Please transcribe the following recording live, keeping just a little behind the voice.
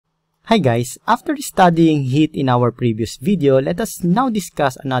Hi guys, after studying heat in our previous video, let us now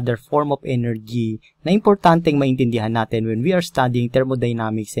discuss another form of energy na importanteng maintindihan natin when we are studying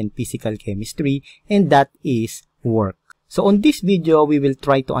thermodynamics and physical chemistry, and that is work. So on this video, we will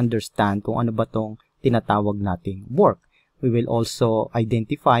try to understand kung ano ba tong tinatawag nating work. We will also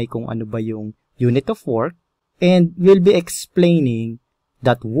identify kung ano ba yung unit of work, and we'll be explaining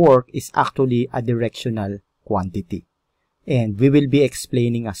that work is actually a directional quantity. And we will be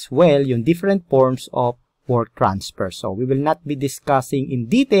explaining as well yung different forms of work transfer. So, we will not be discussing in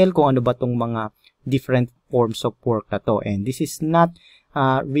detail kung ano ba tong mga different forms of work na to. And this is not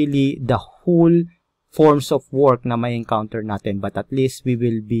really the whole forms of work na may encounter natin. But at least we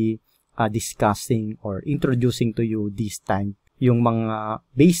will be discussing or introducing to you this time yung mga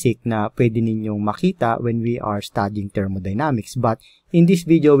basic na pwede ninyong makita when we are studying thermodynamics. But in this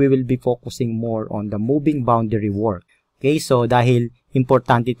video, we will be focusing more on the moving boundary work. Okay, so dahil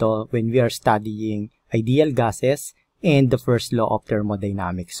importante ito when we are studying ideal gases and the first law of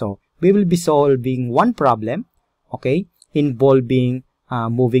thermodynamics. So, we will be solving one problem, okay, involving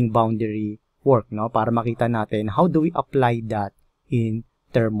moving boundary work, no? Para makita natin how do we apply that in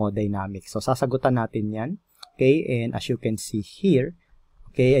thermodynamics. So, sasagutan natin yan, okay, and as you can see here,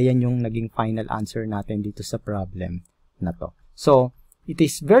 okay, ayan yung naging final answer natin dito sa problem na to. So, it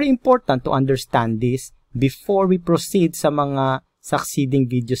is very important to understand this before we proceed sa mga succeeding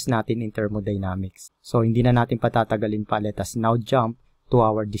videos natin in thermodynamics. So, hindi na natin patatagalin pa. Let us now jump to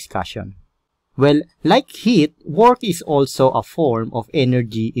our discussion. Well, like heat, work is also a form of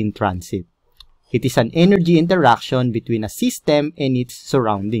energy in transit. It is an energy interaction between a system and its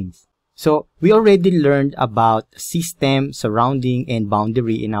surroundings. So, we already learned about system, surrounding, and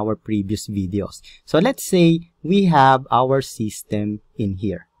boundary in our previous videos. So, let's say we have our system in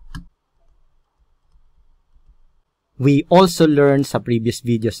here. We also learned sa previous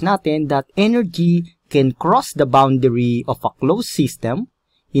videos natin that energy can cross the boundary of a closed system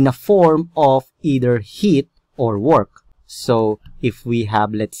in a form of either heat or work. So, if we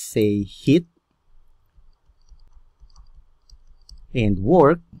have, let's say, heat and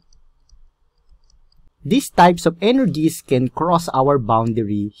work, these types of energies can cross our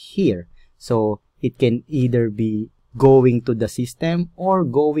boundary here. So, it can either be going to the system or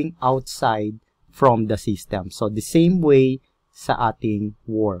going outside from the system. So, the same way sa ating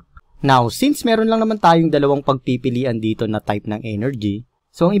work. Now, since meron lang naman tayong dalawang pagpipilian dito na type ng energy,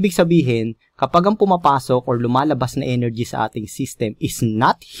 so, ang ibig sabihin, kapag ang pumapasok or lumalabas na energy sa ating system is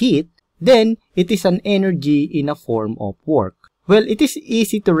not heat, then it is an energy in a form of work. Well, it is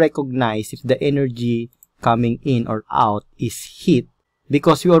easy to recognize if the energy coming in or out is heat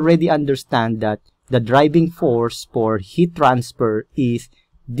because we already understand that the driving force for heat transfer is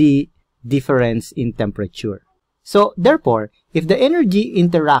the difference in temperature. So, therefore, if the energy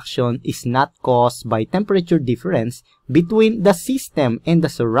interaction is not caused by temperature difference between the system and the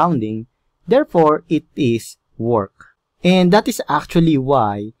surrounding, therefore, it is work. And that is actually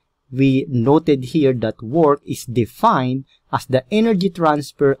why we noted here that work is defined as the energy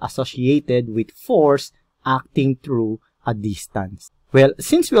transfer associated with force acting through a distance. Well,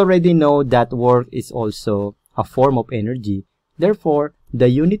 since we already know that work is also a form of energy, therefore, the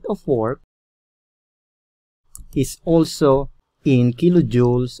unit of work is also in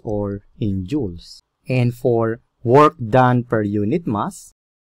kilojoules or in joules. And for work done per unit mass,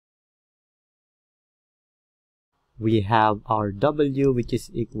 we have our W, which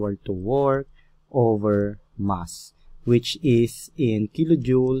is equal to work over mass, which is in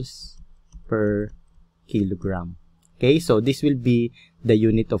kilojoules per kilogram. Okay, so this will be the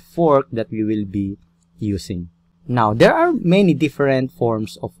unit of work that we will be using. Now, there are many different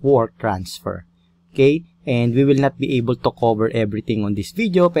forms of work transfer. Okay? And we will not be able to cover everything on this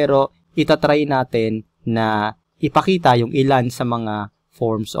video, pero itatry natin na ipakita yung ilan sa mga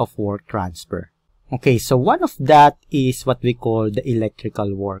forms of work transfer. Okay, so one of that is what we call the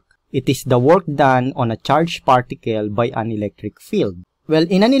electrical work. It is the work done on a charged particle by an electric field. Well,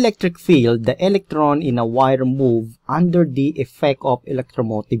 in an electric field, the electron in a wire move under the effect of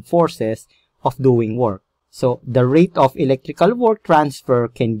electromotive forces of doing work. So, the rate of electrical work transfer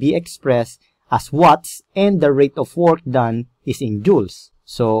can be expressed as watts and the rate of work done is in joules.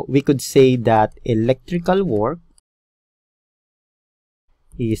 So, we could say that electrical work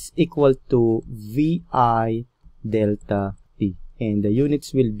is equal to VI delta T, and the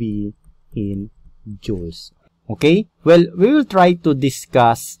units will be in joules. Okay? Well, we will try to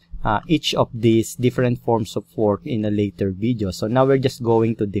discuss each of these different forms of work in a later video. So, now we're just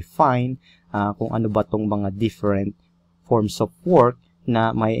going to define kung ano ba tong mga different forms of work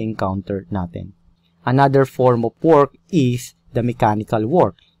na may encounter natin. Another form of work is the mechanical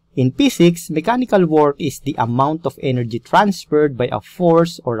work. In physics, mechanical work is the amount of energy transferred by a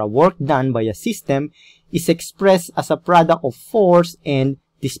force or a work done by a system is expressed as a product of force and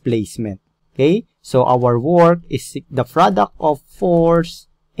displacement. Okay? So our work is the product of force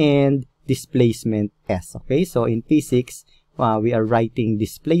and displacement S. Okay? So in physics, we are writing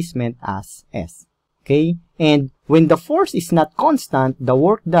displacement as S. Okay? And when the force is not constant, the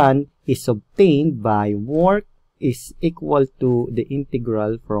work done is obtained by work is equal to the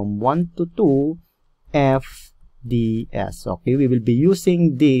integral from 1 to 2 F ds. Okay? We will be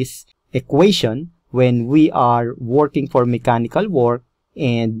using this equation when we are working for mechanical work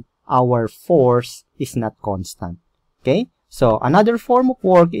and our force is not constant. Okay? So another form of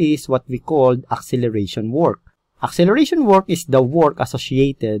work is what we call acceleration work. Acceleration work is the work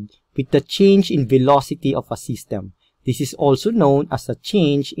associated with the change in velocity of a system. This is also known as a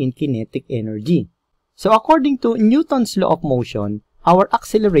change in kinetic energy. So according to Newton's law of motion, our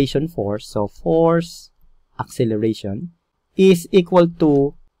acceleration force, so force acceleration, is equal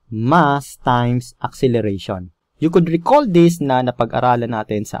to mass times acceleration. You could recall this na napag-aralan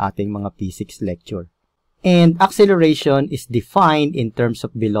natin sa ating mga physics lecture. And acceleration is defined in terms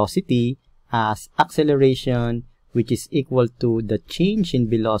of velocity as acceleration which is equal to the change in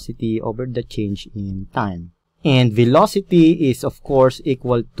velocity over the change in time. And velocity is of course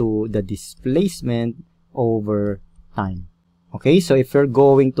equal to the displacement over time. Okay, so if we're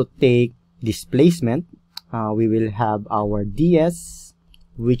going to take displacement, we will have our ds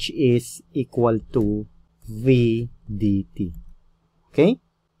which is equal to v dt. Okay?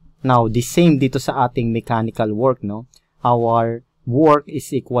 Now, the same dito sa ating mechanical work, no? Our work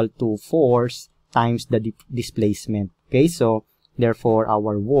is equal to force times the displacement. Okay? So, therefore,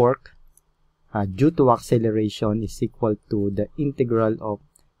 our work due to acceleration is equal to the integral of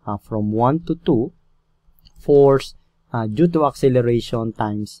from 1 to 2 force due to acceleration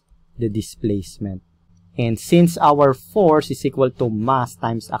times the displacement. And since our force is equal to mass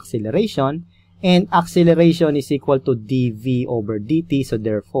times acceleration, and acceleration is equal to dv over dt, so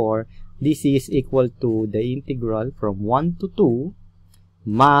therefore, this is equal to the integral from 1 to 2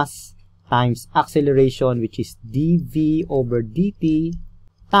 mass times acceleration, which is dv over dt,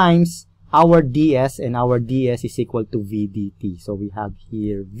 times our ds, and our ds is equal to v dt. So we have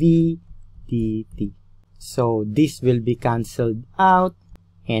here v dt. So this will be cancelled out,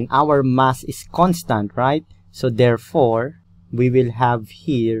 and our mass is constant, right? So therefore, we will have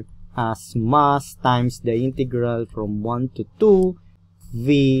here as mass times the integral from 1 to 2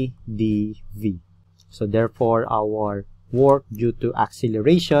 v dv. So therefore, our work due to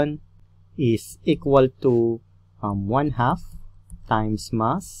acceleration is equal to 1/2 times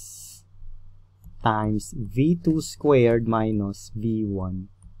mass times v2 squared minus v1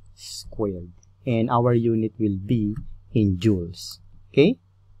 squared. And our unit will be in joules. Okay?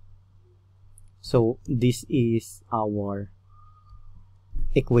 So this is our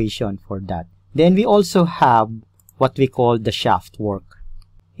equation for that. Then we also have what we call the shaft work.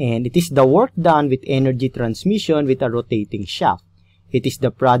 And it is the work done with energy transmission with a rotating shaft. It is the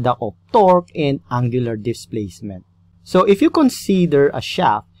product of torque and angular displacement. So if you consider a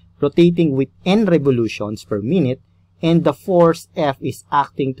shaft rotating with n revolutions per minute, and the force F is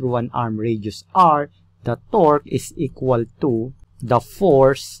acting through an arm radius R, the torque is equal to the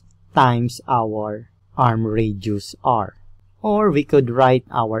force times our arm radius R. Or we could write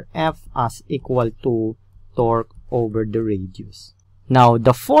our F as equal to torque over the radius. Now,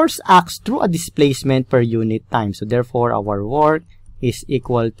 the force acts through a displacement per unit time. So therefore, our work is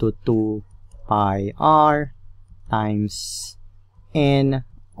equal to 2 pi R times n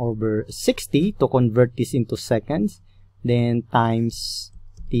over 60 to convert this into seconds, then times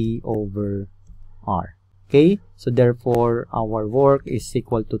t over r. Okay, so therefore our work is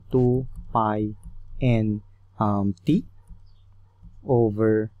equal to 2 pi n t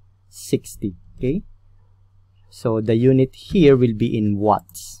over 60. Okay, so the unit here will be in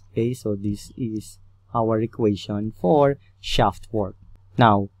watts. Okay, so this is our equation for shaft work.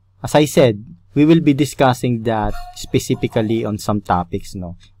 Now, as I said, we will be discussing that specifically on some topics,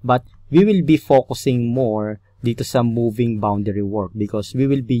 no? But we will be focusing more dito sa moving boundary work because we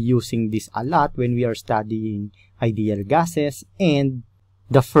will be using this a lot when we are studying ideal gases and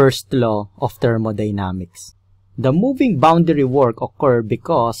the first law of thermodynamics. The moving boundary work occurs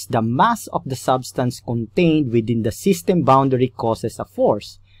because the mass of the substance contained within the system boundary causes a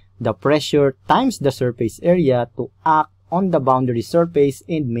force, the pressure times the surface area, to act on the boundary surface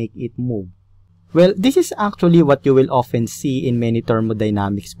and make it move. Well, this is actually what you will often see in many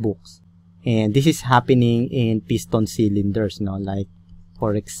thermodynamics books. And this is happening in piston cylinders, no? Like,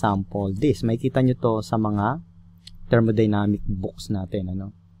 for example, this. Makikita nyo to sa mga thermodynamic books natin,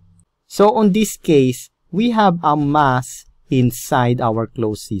 ano? So on this case, we have a mass inside our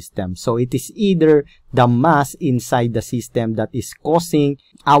closed system. So it is either the mass inside the system that is causing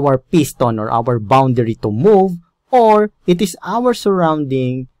our piston or our boundary to move, or it is our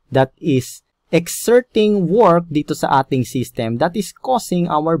surrounding that is exerting work dito sa ating system that is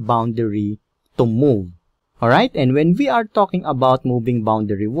causing our boundary to move. Alright, and when we are talking about moving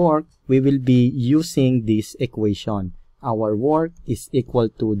boundary work, we will be using this equation. Our work is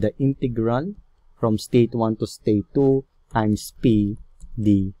equal to the integral from state 1 to state 2 times P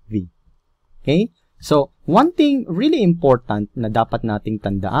dV. Okay? So, one thing really important na dapat nating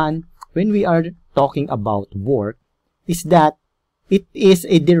tandaan when we are talking about work is that it is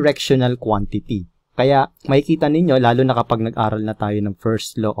a directional quantity. Kaya, makikita ninyo, lalo na kapag nag-aral na tayo ng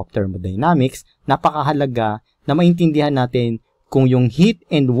first law of thermodynamics, napakahalaga na maintindihan natin kung yung heat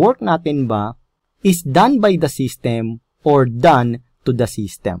and work natin ba is done by the system or done to the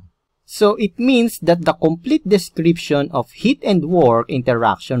system. So, it means that the complete description of heat and work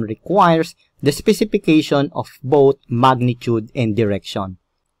interaction requires the specification of both magnitude and direction.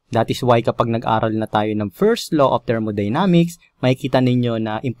 That is why kapag nag-aral na tayo ng first law of thermodynamics, makikita ninyo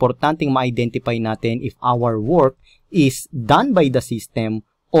na importanteng ma-identify natin if our work is done by the system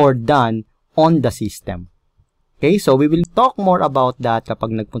or done on the system. Okay, so we will talk more about that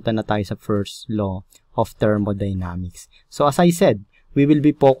kapag nagpunta na tayo sa first law of thermodynamics. So as I said, we will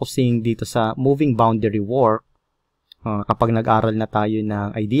be focusing dito sa moving boundary work kapag nag-aral na tayo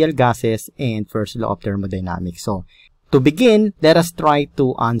ng ideal gases and first law of thermodynamics. So, to begin, let us try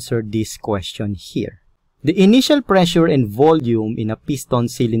to answer this question here. The initial pressure and volume in a piston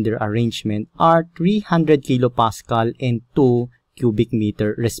cylinder arrangement are 300 kilopascal and 2 cubic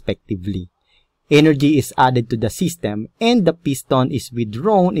meter respectively. Energy is added to the system and the piston is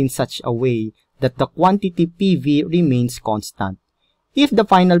withdrawn in such a way that the quantity PV remains constant. If the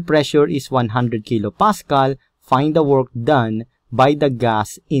final pressure is 100 kilopascal, find the work done by the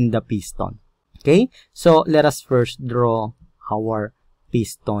gas in the piston. Okay, so let us first draw our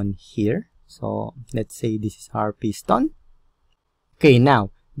piston here. So let's say this is our piston. Okay, now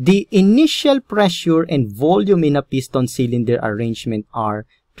the initial pressure and volume in a piston cylinder arrangement are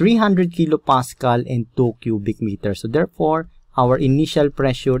 300 kilopascal and 2 cubic meters. So therefore, our initial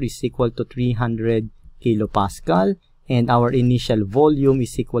pressure is equal to 300 kilopascal and our initial volume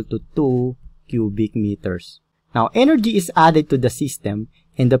is equal to 2 cubic meters. Now, energy is added to the system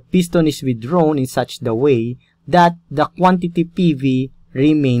and the piston is withdrawn in such the way that the quantity PV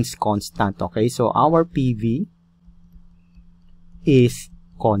remains constant. Okay, so our PV is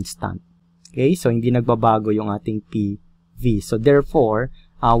constant. Okay, so hindi nagbabago yung ating PV. So therefore,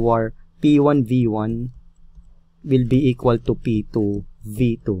 our P1 V1 will be equal to P2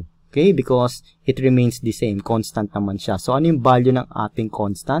 V2. Okay, because it remains the same. Constant naman siya. So ano yung value ng ating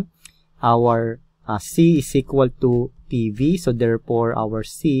constant? Our C is equal to PV. So therefore, our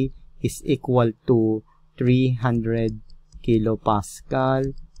C is equal to 300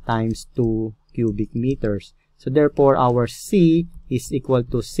 kilopascal times 2 cubic meters. So therefore, our C is equal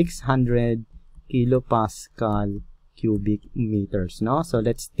to 600 kilopascal cubic meters. No? So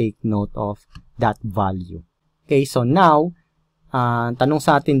let's take note of that value. Okay, so now, tanong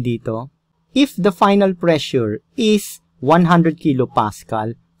sa atin dito, if the final pressure is 100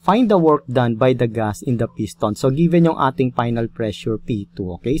 kilopascal, find the work done by the gas in the piston. So, given yung ating final pressure,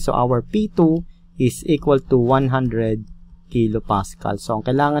 P2. Okay? So, our P2 is equal to 100 kilopascal. So, ang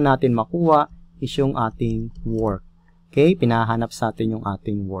kailangan natin makuha is yung ating work. Okay? Pinahanap sa atin yung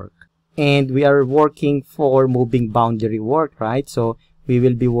ating work. And we are working for moving boundary work, right? So, we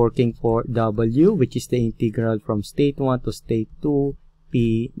will be working for W, which is the integral from state 1 to state 2,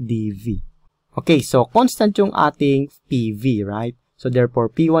 P dV. Okay, so constant yung ating PV, right? So therefore,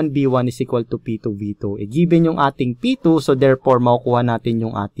 P1 V1 is equal to P2 V2. Given yung ating P2, so therefore, makukuha natin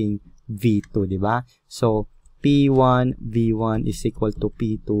yung ating V2, di ba? So, P1 V1 is equal to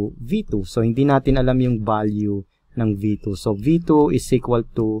P2 V2. So, hindi natin alam yung value ng V2. So, V2 is equal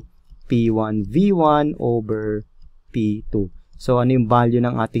to P1 V1 over P2. So, ano yung value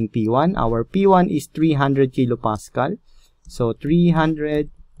ng ating P1? Our P1 is 300 kilopascal. So,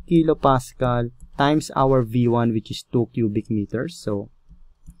 300 kilopascal times our V1, which is 2 cubic meters. So,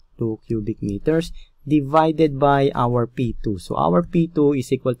 2 cubic meters divided by our P2. So, our P2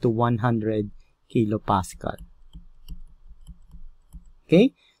 is equal to 100 kilopascal.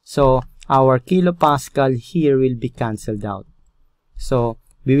 Okay? So, our kilopascal here will be cancelled out. So,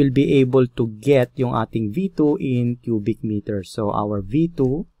 we will be able to get yung ating V2 in cubic meters. So, our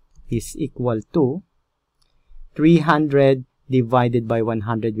V2 is equal to 300 divided by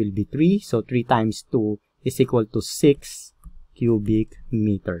 100 will be 3. So, 3 times 2 is equal to 6 cubic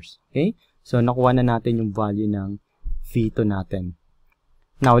meters. Okay? So, nakuha na natin yung value ng V2 natin.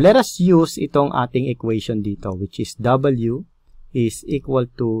 Now, let us use itong ating equation dito, which is W is equal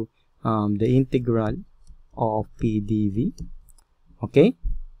to the integral of P dV. Okay?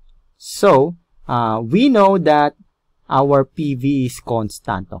 So, we know that our PV is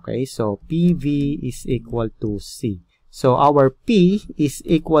constant. Okay? So, PV is equal to C. So, our P is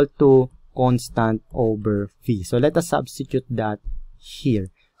equal to constant over V. So, let us substitute that here.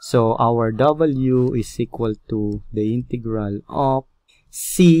 So, our W is equal to the integral of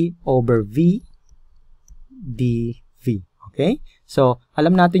C over V dV. Okay? So,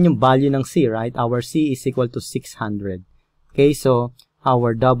 alam natin yung value ng C, right? Our C is equal to 600. Okay? So,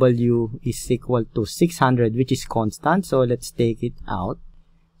 our W is equal to 600, which is constant. So, let's take it out.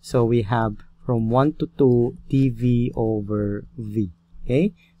 So, we have from 1 to 2 dV over V.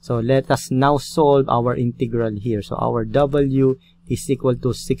 Okay? So, let us now solve our integral here. So, our W is equal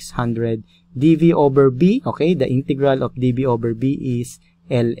to 600 dV over B. Okay, the integral of dV over B is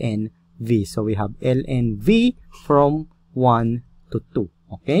ln V. So, we have ln V from 1 to 2.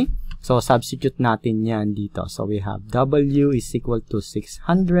 Okay, so substitute natin yan dito. So, we have W is equal to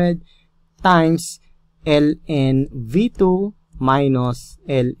 600 times ln V2 minus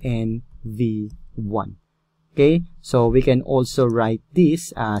ln V1. Okay, so we can also write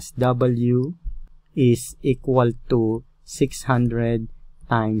this as W is equal to 600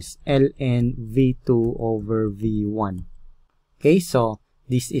 times ln V2 over V1. Okay, so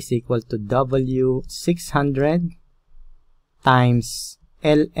this is equal to W 600 times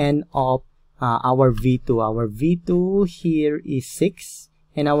ln of our V2. Our V2 here is 6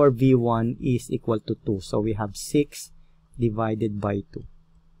 and our V1 is equal to 2. So we have 6 divided by 2.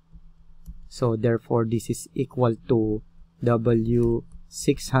 So therefore this is equal to W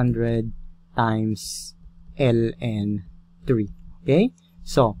 600 times ln 3. Okay,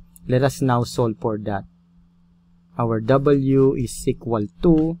 so let us now solve for that. Our W is equal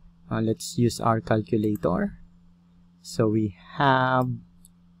to, let's use our calculator. So we have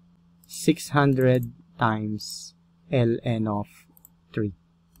 600 times ln of 3.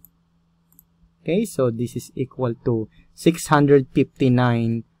 Okay, so this is equal to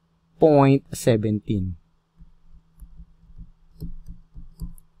 659.17.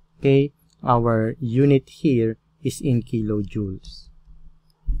 Okay, our unit here is in kilojoules.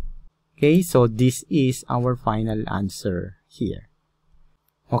 Okay, so this is our final answer here.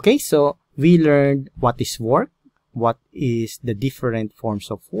 Okay, so we learned what is work, what is the different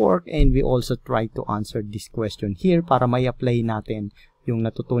forms of work, and we also try to answer this question here para may apply natin yung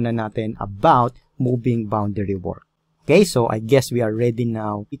natutunan natin about moving boundary work. Okay, so I guess we are ready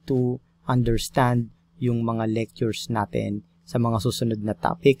now to understand yung mga lectures natin sa mga susunod na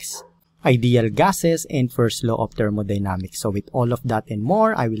topics, ideal gases, and first law of thermodynamics. So with all of that and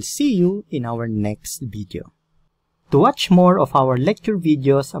more, I will see you in our next video. To watch more of our lecture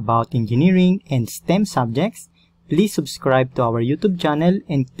videos about engineering and STEM subjects, please subscribe to our YouTube channel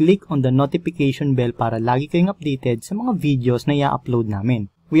and click on the notification bell para lagi kayong updated sa mga videos na i-upload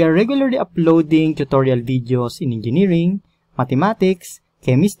namin. We are regularly uploading tutorial videos in engineering, mathematics,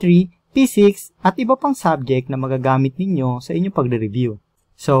 chemistry, physics, at iba pang subject na magagamit ninyo sa inyong pagre-review.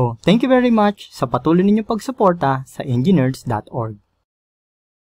 So, thank you very much sa patuloy ninyong pagsuporta sa enginerds.org.